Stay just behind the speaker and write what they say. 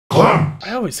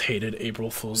I always hated April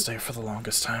Fool's Day for the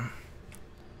longest time.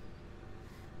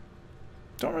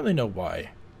 Don't really know why.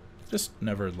 Just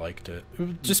never liked it.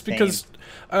 Just because...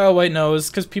 Oh, wait, no. It was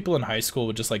because people in high school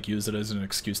would just, like, use it as an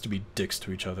excuse to be dicks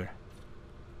to each other.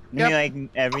 You mean, like,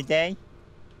 every day?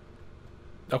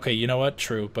 Okay, you know what?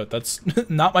 True, but that's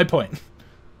not my point.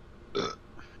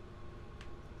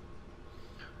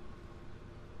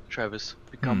 Travis,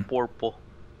 become purple.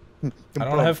 I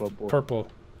don't have purple.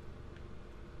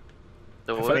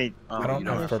 So Wait, I don't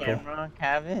have purple. Shamrock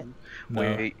have it?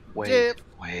 No.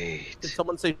 Wait. Did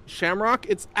someone say Shamrock?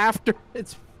 It's after.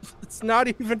 It's not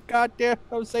even goddamn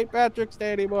St. Patrick's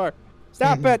Day anymore.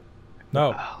 Stop it.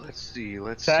 No. Let's see.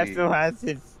 Tasso has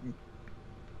its...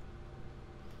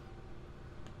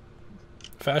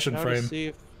 Fashion frame.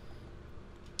 See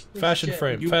Fashion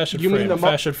frame. You Fashion mean frame. the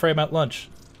Fashion frame at lunch.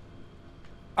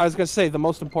 I was gonna say the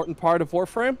most important part of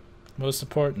Warframe. Most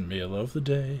important meal of the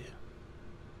day.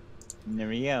 There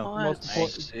we go. Most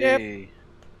important. see. Yep.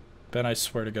 Ben, I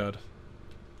swear to God.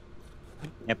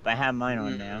 Yep, I have mine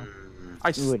on now.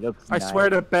 I Ooh, it looks nice. swear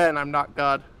to Ben, I'm not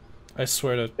God. I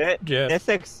swear to... Yeah. This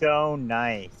looks so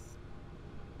nice.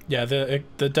 Yeah,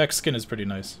 the deck skin is pretty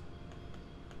nice.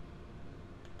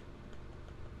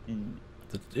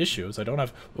 The issue is I don't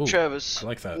have... Ooh, Travis, I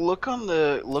like that. Look on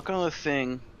the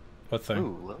thing. What thing?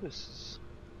 Ooh, Lotus.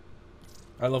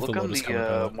 I love the Look on Lotus color the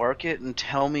palette. market and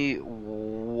tell me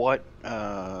what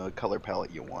color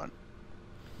palette you want.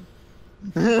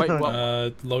 Wait,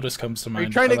 what? Lotus comes to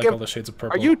mind. trying I to like give- all the shades of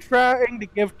purple. Are you trying to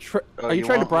give? Are you you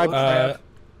trying to want bribe? Lotus? Trav?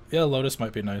 Yeah, Lotus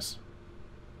might be nice.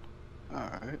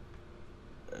 Alright.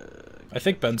 I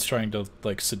think Ben's trying to,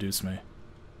 like, seduce me.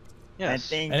 Yes. I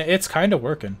think... And it's kind of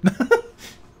working.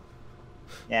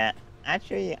 Yeah,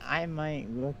 actually, I might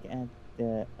look at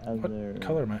the other... What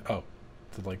color am I? Oh,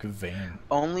 the, like, vein.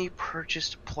 Only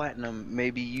purchased platinum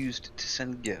may be used to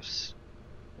send gifts.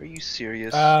 Are you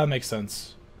serious? Makes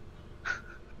sense.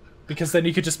 Because then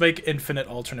you could just make infinite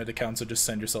alternate accounts and just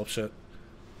send yourself shit.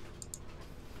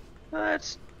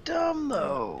 That's dumb,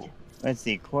 though. Let's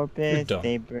see, You're Corpus, dumb.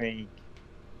 Daybreak...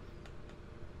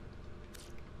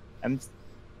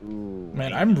 Ooh,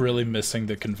 Man, wait. I'm really missing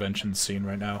the convention scene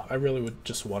right now. I really would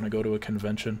just want to go to a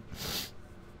convention.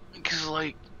 Because,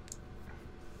 like,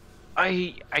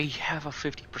 I have a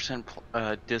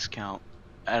 50% discount,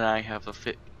 and I have a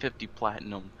 50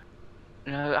 platinum.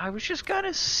 And I was just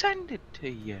gonna send it to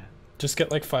you. Just get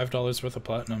like $5 worth of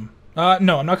platinum. No,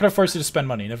 I'm not gonna force you to spend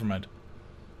money. Never mind.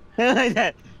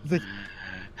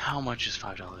 How much is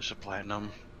 $5 of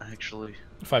platinum, actually?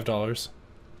 $5.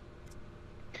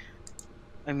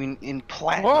 I mean, in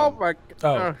platinum. Oh my Oh,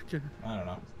 God. I don't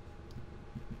know.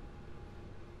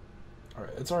 All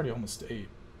right, it's already almost 8.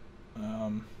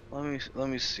 Let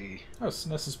me see. Oh,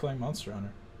 SNES is playing Monster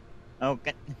Hunter. Oh,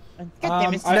 God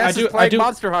damn it. I do- playing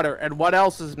Monster Hunter, and what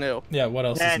else is new? Yeah, what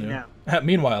else is new? No.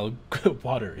 Meanwhile,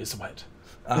 water is wet.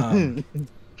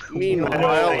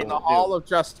 Meanwhile, in the Hall of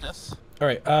Justice. All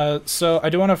right, so I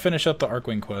do want to finish up the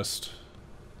Arcwing quest.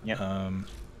 Yep.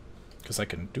 Because I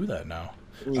can do that now.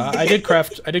 I did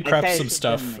craft Okay, some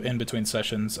stuff certainly. in between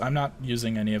sessions. I'm not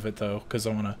using any of it though, because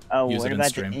I want to Oh, use what it in about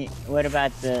stream. what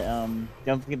about the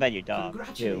don't forget about your dog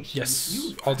too.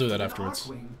 Yes, I'll do that afterwards.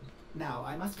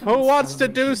 Who wants to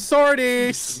do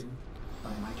sorties?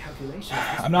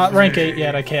 I'm not rank 8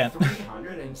 yet. I can't.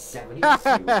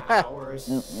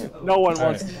 No one All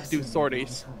wants right. to do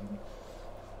sorties.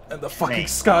 And the fucking Thank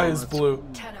sky God. is blue.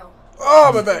 Tenno.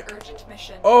 Oh, my back. Urgent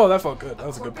mission. Oh, that felt good. That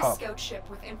was a good Corpus pop. Scout ship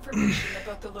with information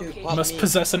about the location. Must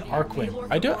possess an Arcwing.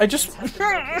 I just.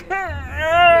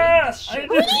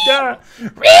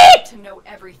 To know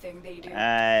everything they do.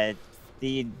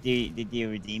 Did you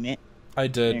redeem it? I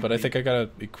did, but I think I gotta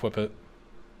equip it.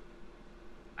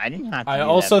 I didn't have to. I do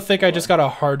also that think I before. just got a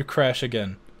hard crash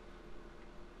again.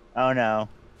 Oh no.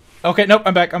 Okay, nope,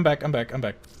 I'm back.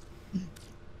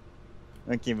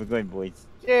 Okay, we're good, boys.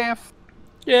 Jeff.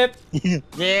 Yep.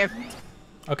 Yeah.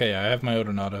 Okay, yeah, I have my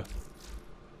Odonata.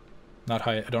 Not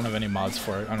high. I don't have any mods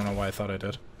for it. I don't know why I thought I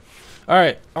did.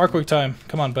 Alright, Arcwing time.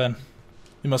 Come on, Ben.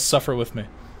 You must suffer with me.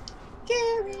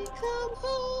 Gary, come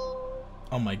home.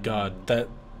 Oh my god, that...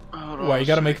 Hold on Why, a you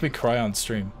gotta sec. make me cry on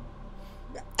stream.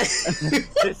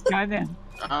 Just kinda.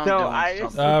 I'm So doing I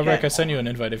just something. Rick, I sent you an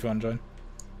invite if you want to join.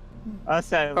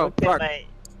 Also, I Oh, looked at fuck. my.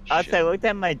 Also, I looked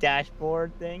at my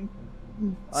dashboard thing.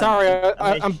 Sorry,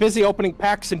 On- I'm busy opening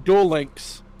packs and dual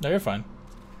links. No, you're fine.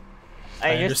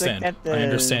 I just understand. looked at the. I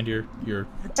understand your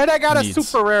And I got needs. a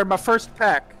super rare in my first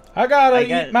pack. I gotta I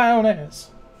got- eat my own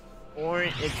ass.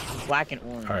 Orange. It's black and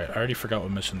orange. Alright, I already forgot what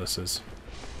mission this is.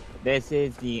 This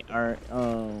is the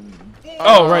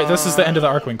Oh, right, this is the end of the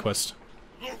Arcwing quest.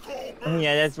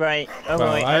 Yeah, that's right. Oh,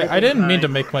 Well, wait, I didn't mean to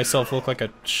make myself look like a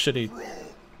shitty,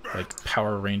 like,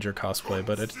 Power Ranger cosplay,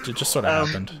 but it just sort of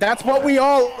happened. That's what we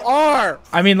all are.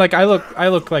 I mean, like, I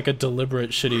look like a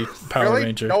deliberate shitty Power Really?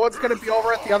 Ranger. No one's gonna be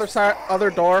over at the other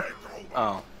door.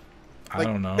 Oh. I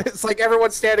don't know. It's like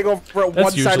everyone's standing over at That's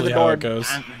one side of the usually how door. it goes.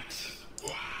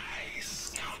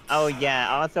 Oh yeah.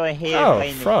 Also, I hate Oh,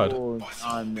 playing fraud. the pools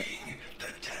on.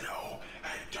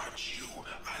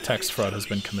 Text fraud has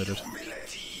been committed.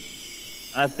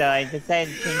 Also, I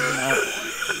decided to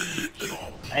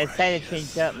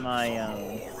change up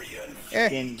my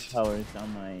skin colors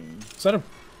on my. Is that a...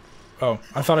 Oh,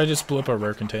 I thought I just blew up a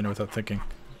rare container without thinking.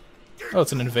 Oh,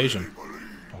 it's an invasion.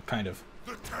 Oh, kind of.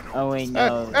 Oh wait,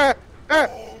 no.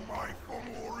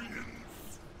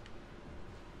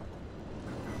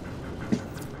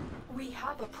 We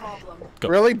have a problem. Go.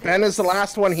 Really? Ben is the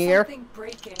last one here? Something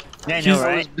breaking. Yeah, I He's- know,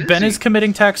 right? Ben is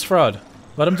committing tax fraud.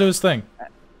 Let him do his thing.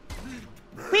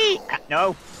 Whee!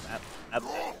 No. Up.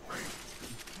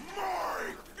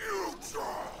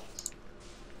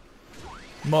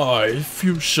 My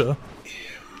fuchsia.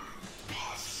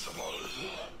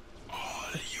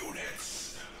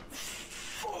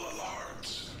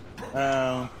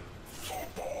 Oh.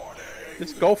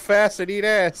 Just go fast and eat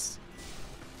ass.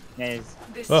 Yes.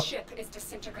 This Oh. ship is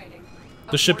disintegrating.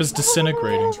 The ship is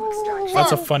disintegrating. To extraction.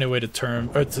 That's a funny way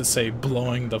to say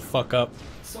blowing the fuck up.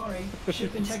 Sorry,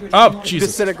 ship integrity. Oh, Jesus.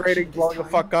 Disintegrating, blowing the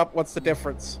fuck up. What's the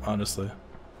difference? Honestly.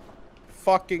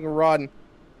 Fucking run.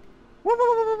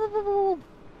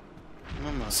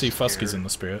 See, Fusky's in the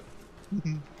spirit.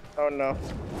 Oh no.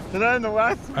 Did I know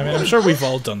what? I mean, I'm sure we've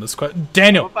all done this quite.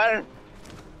 Daniel! Fire!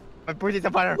 My boot is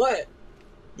a fire. What?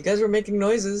 You guys were making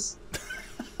noises.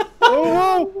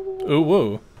 Oh, whoa. Ooh,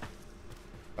 woo.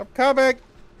 I'm coming.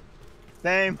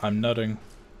 Same. I'm nutting.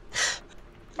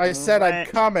 I said I'm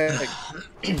coming.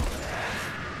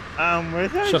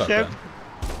 Where's our Shut up, ship?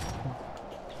 Ben.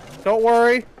 Don't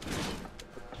worry.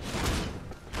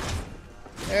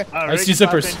 I see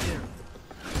zippers.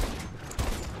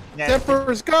 Yeah.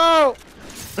 Zippers, go!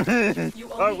 You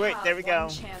Oh, only wait, have there we go. one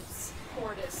chance.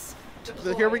 Ordis,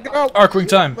 deploy. Here we go. Arcwing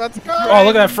time. Let's go. Oh,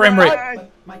 look at that frame rate. But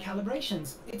my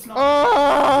calibrations. It's not.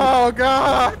 Oh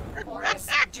god. Ordis,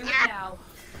 do it now.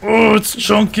 Oh, it's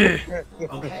chunky.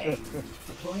 Okay.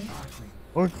 Deploying Arcwing.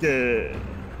 Okay.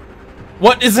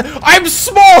 What is it? I'm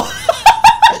small!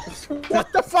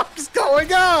 What the fuck is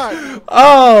going on?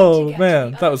 Oh, Get to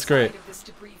man. the That was other great. side of this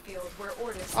debris field where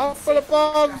Ordis Up can for the safely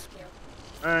bombs. extract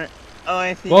you. Alright. Oh,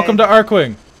 I see. Welcome to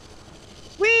Arcwing.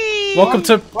 Whee! Welcome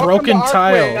to Broken Welcome to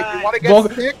Tile. Arcwing. You wanna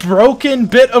get sick? Broken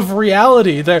bit of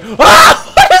reality there.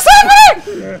 Ah! What is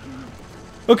happening?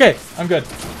 Okay, I'm good.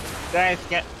 Guys,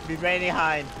 be ready to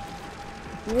hide.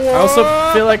 I also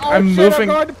feel like I'm moving-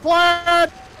 I'm going to plan.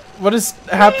 What is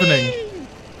happening?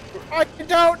 I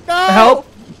don't know. Help!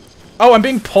 Oh, I'm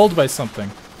being pulled by something.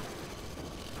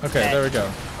 Okay, there we go.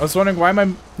 I was wondering why am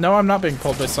I... No, I'm not being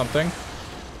pulled by something.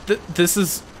 This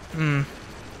is...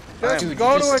 Just Dude,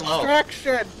 go you're to just slow.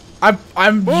 extraction.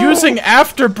 I'm using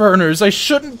afterburners. I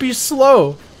shouldn't be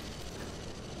slow.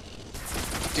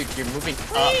 Dude, you're moving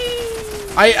up.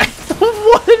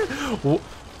 What?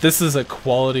 This is a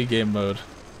quality game mode.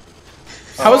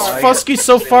 How is Fusky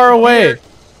so far away?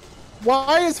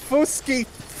 Why is Fusky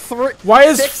Why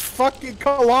is 6 fucking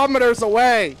kilometers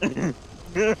away?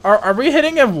 Are we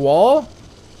hitting a wall?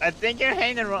 I think you're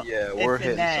hanging wrong. Yeah, we're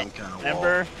hitting some kind of wall.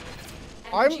 Remember?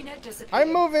 Energy net dissipated.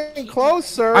 I'm moving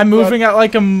closer. I'm but- moving at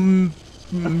like a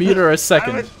meter a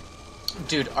second.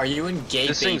 Dude, are you in gay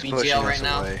This thing's baby pushing jail us right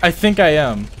now? away. I think I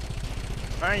am.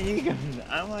 Where are you going?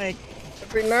 I'm like,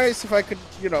 It'd be nice if I could,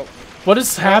 you know. What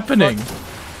is happening?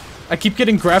 I keep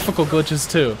getting graphical glitches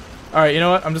too. Alright, you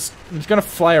know what? I'm just gonna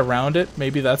fly around it.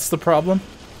 Maybe that's the problem.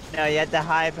 no, you have to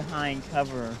hide behind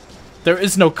cover. There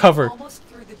is no cover. Almost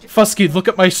through the debris Fusky, field, look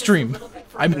at my just a stream. little bit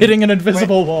I'm further. hitting an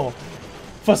invisible wall.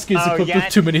 Fusky is Oh, equipped yeah.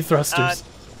 with too many thrusters.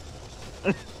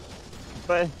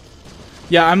 But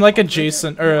Yeah, I'm like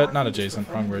adjacent, or not adjacent,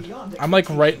 wrong word. I'm like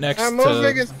right next I'm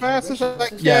moving to... as fast as I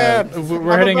can. Yeah,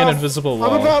 we're I'm hitting an about- invisible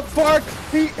I'm wall. about 4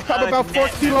 feet. I'm about 4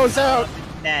 kilos out.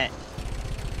 net.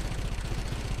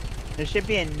 There should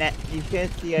be a net. You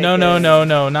should see. No, no, no,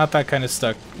 no, not that kind of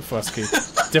stuck,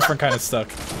 Fusky. Different kind of stuck.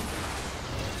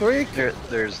 3,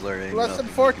 There's literally less than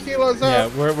nothing 4 we can do. kilos Yeah,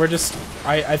 out. we're just...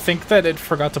 I think that it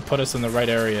forgot to put us in the right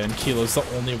area, and Kilo's the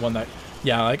only one that...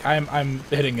 Yeah, like, I'm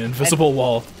hitting an invisible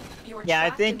wall. You were Yeah, I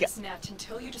trapped in think- this net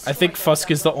until you I think destroyed Fusk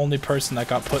that is the vessel. only person that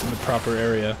got put in the proper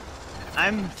area.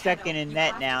 I'm stuck in a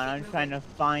net now, and I'm trying to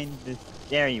find this.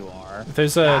 There you are.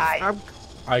 There's a Die.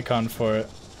 icon for it.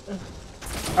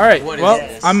 Alright, What is well,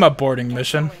 this? I'm aborting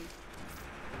mission.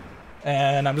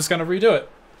 And I'm just gonna redo it.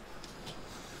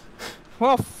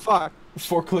 Well, fuck.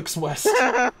 4 clicks west.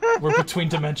 We're between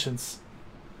dimensions.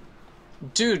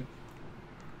 Dude,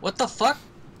 what the fuck?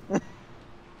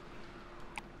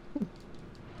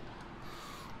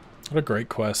 What a great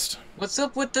quest. What's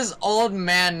up with this old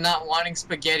man not wanting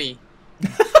spaghetti?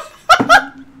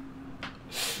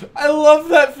 I love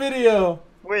that video.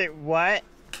 Wait, what?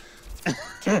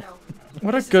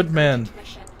 What a good man.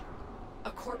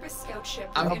 A Corpus Scout ship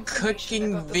with I'm information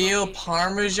cooking about the veal location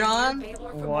parmesan.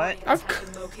 What? has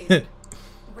been located.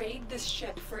 Raid this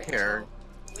ship for Here,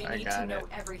 intel. We I need got to know it.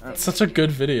 everything. That's such a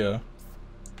good video.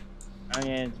 Oh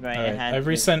yeah, it's right. It Alright, has I've to-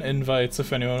 resent invites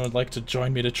if anyone would like to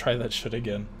join me to try that shit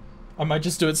again. I might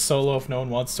just do it solo if no one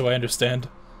wants to, I understand.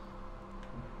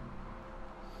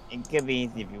 It could be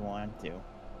easy if you want to.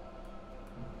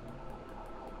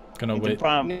 Gonna It's a wait.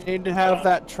 problem. Need to have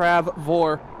that Trav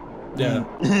Vor. Yeah.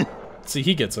 See,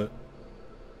 he gets it.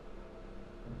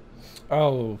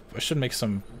 Oh, I should make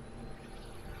some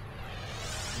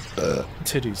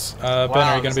titties. Ben,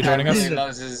 are you gonna be joining us? Really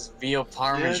loves his veal Yeah,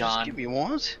 parmesan. just give me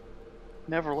what?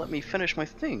 Never let me finish my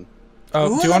thing. Oh,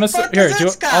 Who do you want the to? fuck Here, is do you,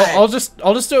 this guy? I'll just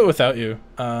do it without you.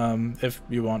 If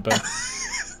you want, Ben.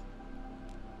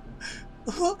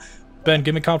 Ben,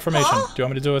 give me confirmation. Huh? Do you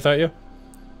want me to do it without you?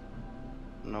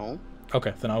 No.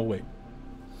 Okay, then I'll wait.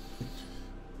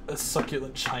 A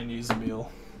succulent Chinese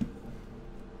meal.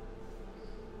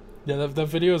 Yeah, that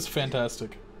video is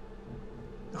fantastic.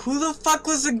 Who the fuck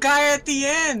was the guy at the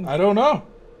end? I don't know.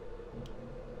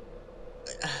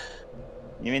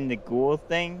 You mean the ghoul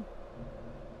thing?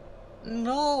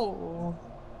 No.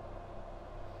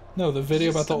 No, the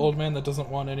video about the old man that doesn't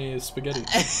want any spaghetti.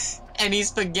 Any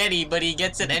spaghetti, but he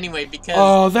gets it anyway because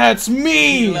Oh, that's he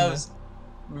mean! loves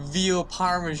veal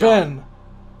parmesan. Ben,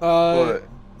 What?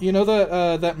 you know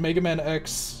that Mega Man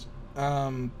X,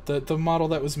 the model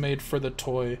that was made for the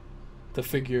toy, the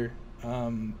figure,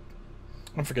 I'm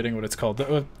forgetting what it's called.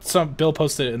 Bill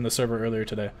posted it in the server earlier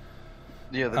today.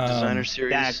 Yeah, the designer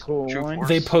series. that cool True one? Force.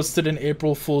 They posted an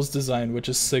April Fool's design, which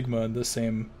is Sigma in the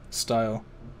same style.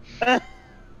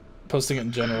 Posting it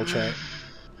in general chat.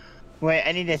 Wait,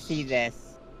 I need to see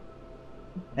this.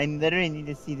 I literally need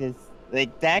to see this.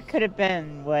 Like, that could have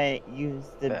been what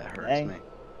used the. That hurts me.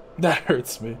 That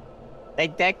hurts me.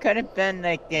 Like, that could have been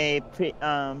like a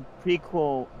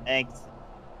prequel X.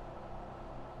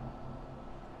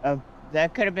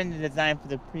 That could have been the design for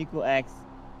the prequel X,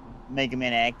 Mega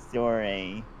Man X, or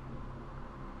a.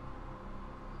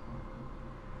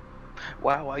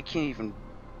 Wow, I can't even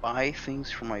buy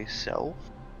things for myself.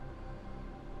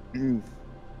 Oof.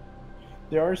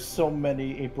 There are so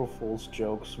many April Fool's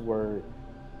jokes where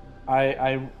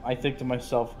I think to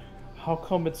myself, how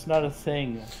come it's not a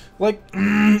thing? Like,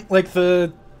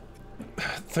 there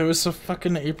was a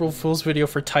fucking April Fool's video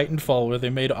for Titanfall where they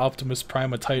made Optimus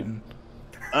Prime a Titan.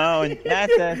 Oh,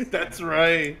 that's a. That's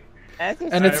right. That's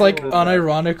a And it's like remember that.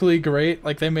 unironically great.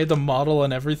 Like they made the model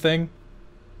and everything.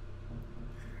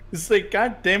 It's like,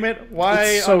 God damn it, why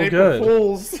It's so on April good.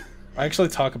 Fools? I actually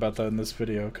talk about that in this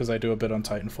video because I do a bit on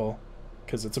Titanfall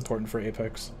because it's important for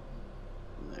Apex.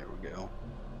 There we go.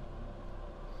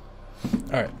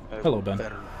 All right. Hello, Ben.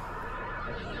 Better.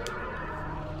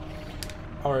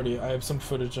 Alrighty, I have some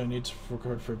footage I need to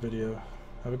record for video.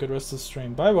 Have a good rest of the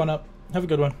stream. Bye, One Up. Have a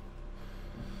good one.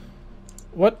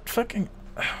 What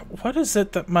is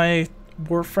it that my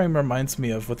Warframe reminds me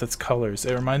of with its colors?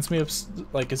 It reminds me of,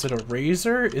 like, is it a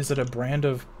razor? Is it a brand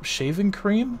of shaving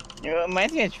cream? It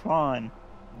reminds me of Tron.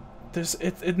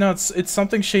 It's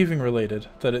something shaving related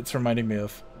that it's reminding me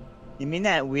of. You mean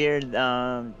that weird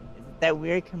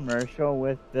commercial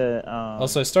with the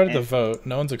Also, I started the vote.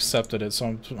 No one's accepted it,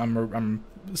 so I'm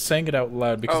saying it out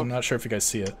loud because I'm not sure if you guys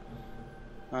see it.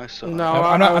 I saw No,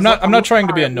 I'm not trying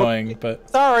to be annoying, but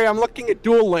Sorry, I'm looking at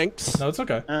dual links. no, it's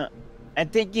okay. I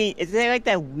think is it like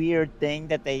that weird thing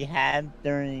that they had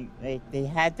during they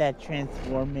had that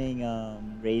transforming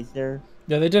razor?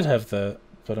 Yeah, they did have that,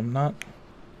 but I'm not.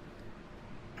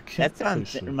 I can't That's what I'm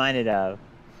place it. reminded of.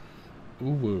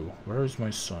 Ooh, where is my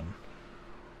son?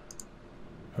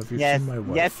 Have you Yes, seen my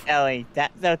wife? yes, Ellie,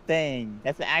 that's the thing.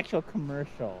 That's the actual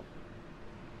commercial.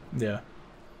 Yeah.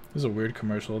 This is a weird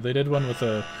commercial. They did one with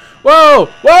a... Whoa!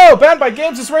 Banned by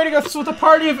Games is raiding us with a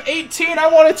party of 18! I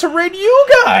wanted to raid you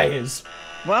guys!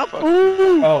 Well,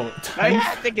 Oh, I time...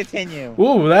 have to continue.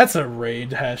 Ooh, that's a raid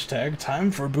hashtag.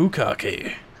 Time for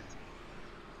bukkake.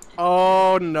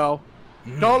 Oh no!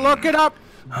 Don't look it up.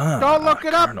 Don't look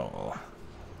it up. Colonel.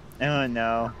 Oh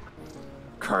no.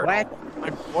 Colonel. What?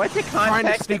 What's the Trying to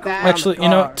context sneak of that? around Actually, the you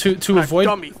know, guard. to A avoid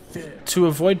dummy fish. to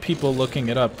avoid people looking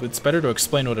it up, it's better to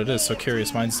explain what it is so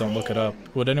curious minds don't look it up.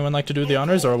 Would anyone like to do the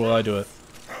honors, or will I do it?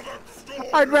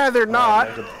 I'd rather not.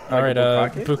 All right,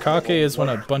 Bukake is when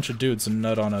a bunch of dudes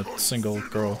nut on a single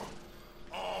girl.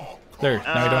 There,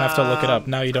 now you don't have to look it up.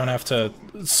 Now you don't have to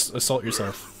assault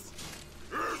yourself.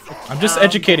 I'm just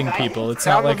educating people. It's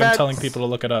not like I'm telling people to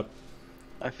look it up.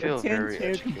 I feel very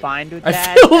educated. Combined with I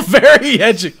that, feel very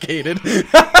educated.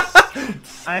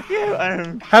 I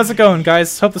feel How's it going,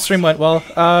 guys? Hope the stream went well.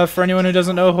 For anyone who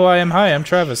doesn't know who I am, hi, I'm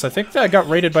Travis. I think that I got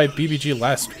rated by BBG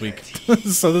last week,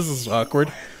 so this is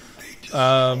awkward.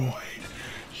 I'm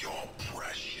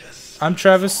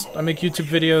Travis. I make YouTube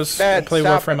videos. I play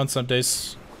Warframe on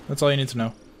Sundays. That's all you need to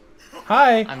know.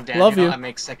 Hi. I'm Daniel. Love you. I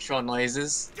make sexual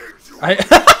noises.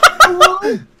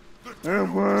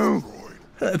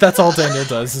 That's all Daniel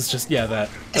does. Is just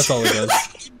That's all he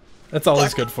does. That's all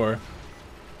he's good for.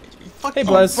 Hey,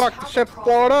 Blez. Fuck, the ship's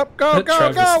blowing up. Go,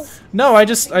 go, go. No, I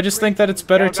just think that it's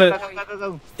better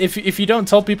to if you don't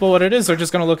tell people what it is, they're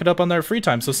just gonna look it up on their free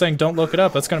time. So saying don't look it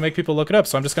up, that's gonna make people look it up.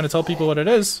 So I'm just gonna tell people what it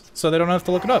is, so they don't have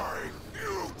to look it up.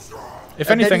 If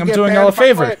anything, I'm doing y'all a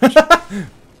favor.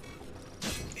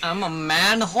 I'm a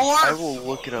man whore. I will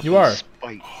look it up. You are.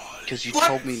 Because you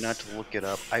told me not to look it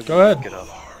up. I will Go ahead. look it up.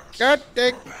 God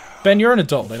dang. Ben, you're an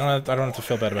adult. I don't have to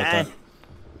feel bad about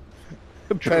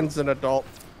that. Ben's an adult.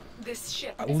 This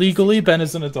ship Legally, Ben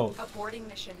is an adult. aborting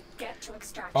mission. Get to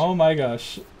extraction. Oh my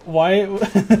gosh. Why?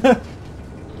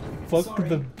 Fuck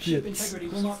the bits.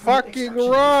 Fucking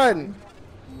run!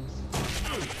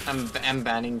 I'm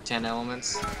banning 10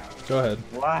 elements. Go ahead.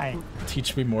 Why?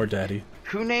 Teach me more, Daddy.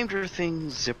 Who named her thing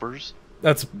Zippers?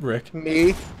 That's Rick.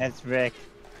 Me. That's Rick.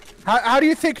 How do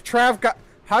you think Trav got?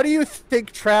 How do you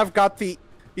think Trav got the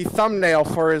thumbnail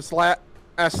for his last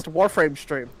Warframe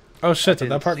stream? Oh shit! Did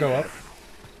that part go up?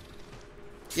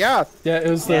 Yeah. Yeah, it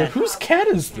was the. Whose cat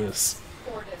is this?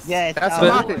 Yeah, it's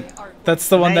That's mine. That's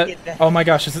the one that. Oh my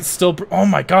gosh! Is it still? Oh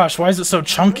my gosh! Why is it so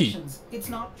chunky? It's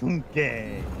not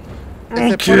okay.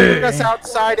 Is it putting us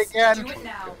outside Do again? it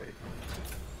now.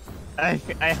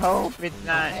 I hope it's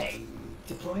not.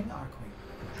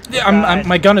 Yeah,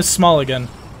 my gun is small again.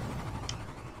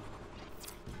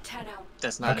 10 out.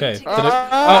 That's not Okay. it. Did it,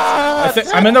 I think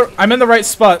I'm in the right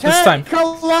spot this time. 10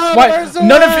 Why? kilometers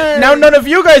None of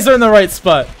you guys are in the right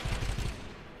spot.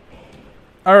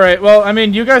 All right. Well, I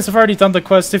mean, you guys have already done the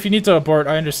quest. If you need to abort,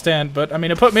 I understand. But I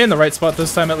mean, it put me in the right spot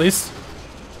this time at least.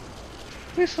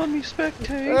 Please let me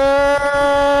spectate.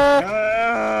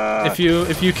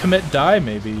 If you commit die,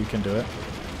 maybe you can do it.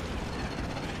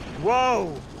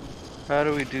 Whoa! How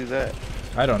do we do that?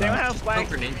 I don't They know. have like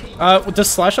Does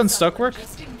slash unstuck work?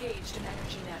 Just engaged in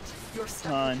energy net. You're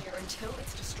stuck On. in here until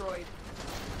it's destroyed.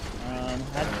 I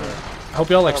hope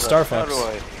y'all like Star How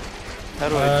Fox. How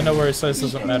do I? No worries, size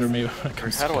doesn't matter to me when it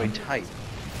comes How to do I gun.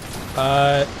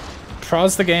 type?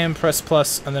 Pause the game, press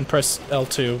plus, and then press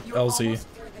L2, You're LZ, almost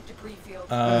through the debris field.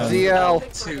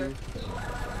 ZL2.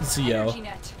 ZL. Energy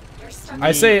net. You're stuck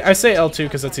I say L2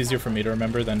 because that's easier for me to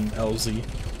remember than LZ.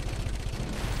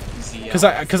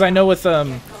 Because I know with I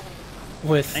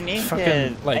need fucking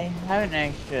to. I like have an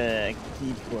extra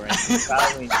keyboard.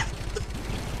 Probably.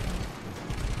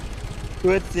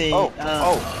 Let's see. Oh,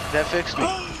 that fixed me.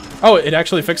 oh, it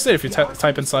actually fixed it if you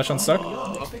type in slash unstuck.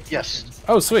 Yes.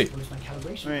 Oh, sweet.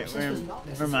 Wait,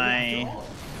 where my?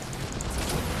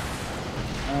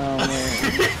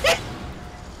 Oh,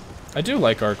 I do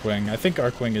like Arcwing. I think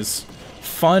Arcwing is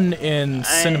fun in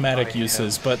cinematic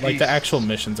uses, but like the actual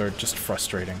missions are just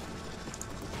frustrating.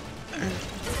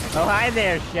 oh, hi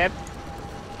there, ship.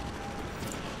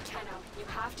 10 out. You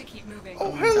have to keep moving.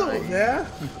 Oh, hello there.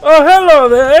 Oh, hello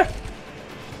there.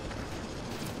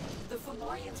 The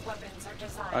Fomorian's weapons are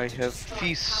designed I to have destroy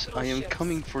feasts. capital I am ships.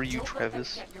 coming for you, Don't let them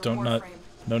Travis. get your Don't nut.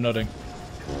 Warframe. No nutting.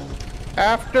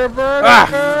 Afterburner Ah!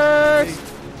 first!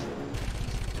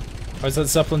 Why is that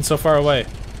Zeppelin so far away?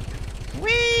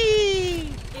 Whee!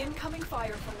 Incoming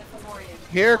fire from the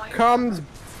Fomorian. Here Fire. comes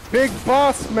Big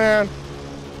Boss Man.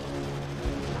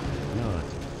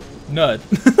 Nut.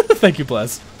 Thank you,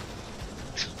 Bless.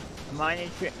 Right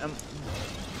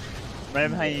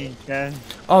behind you, Trev.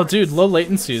 Oh, dude, low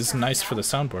latency is nice for the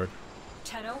soundboard.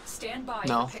 10 out. Stand by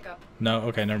No. for pickup. No,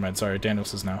 okay, never mind. Sorry, Daniel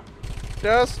says no.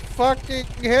 Just fucking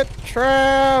hit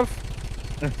Trav.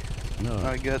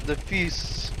 I got the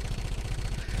feasts.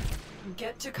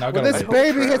 Get to Now cover. go When away. this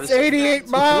baby hits 88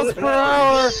 miles per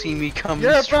hour, See me coming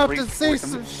you're about straight to for see him.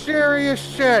 some serious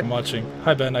shit. I'm watching.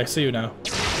 Hi, Ben. I see you now.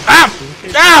 Ah!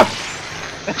 Ah!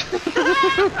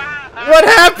 What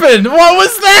happened? What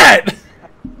was that?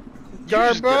 You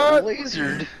just got Garbut.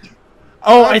 lasered.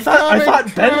 Oh, I'm I thought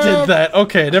coming, Ben Trav. did that.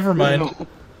 Okay, never mind. No.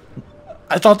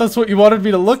 I thought that's what you wanted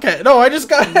me to look at. No, I just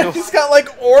got like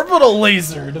orbital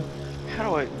lasered. How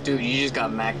do I? Dude, you just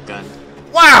got Mac gunned.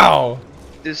 Wow.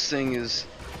 This thing is.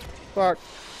 Fuck.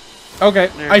 Okay,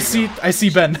 There I we see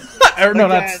Ben. Or, no,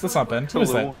 Okay. that's not Ben. Who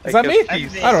is that? Hello. Is that I me? guess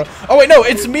he's- I don't know. Oh wait, no,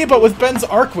 it's me, but with Ben's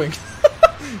Arcwing.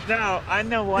 No, I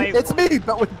know why. It's me,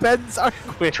 but with Ben's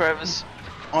Arcwing. Travis,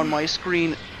 on my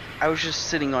screen, I was just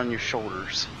sitting on your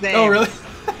shoulders. Same. Oh really?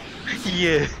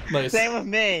 Yeah. Nice. Same with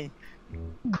me.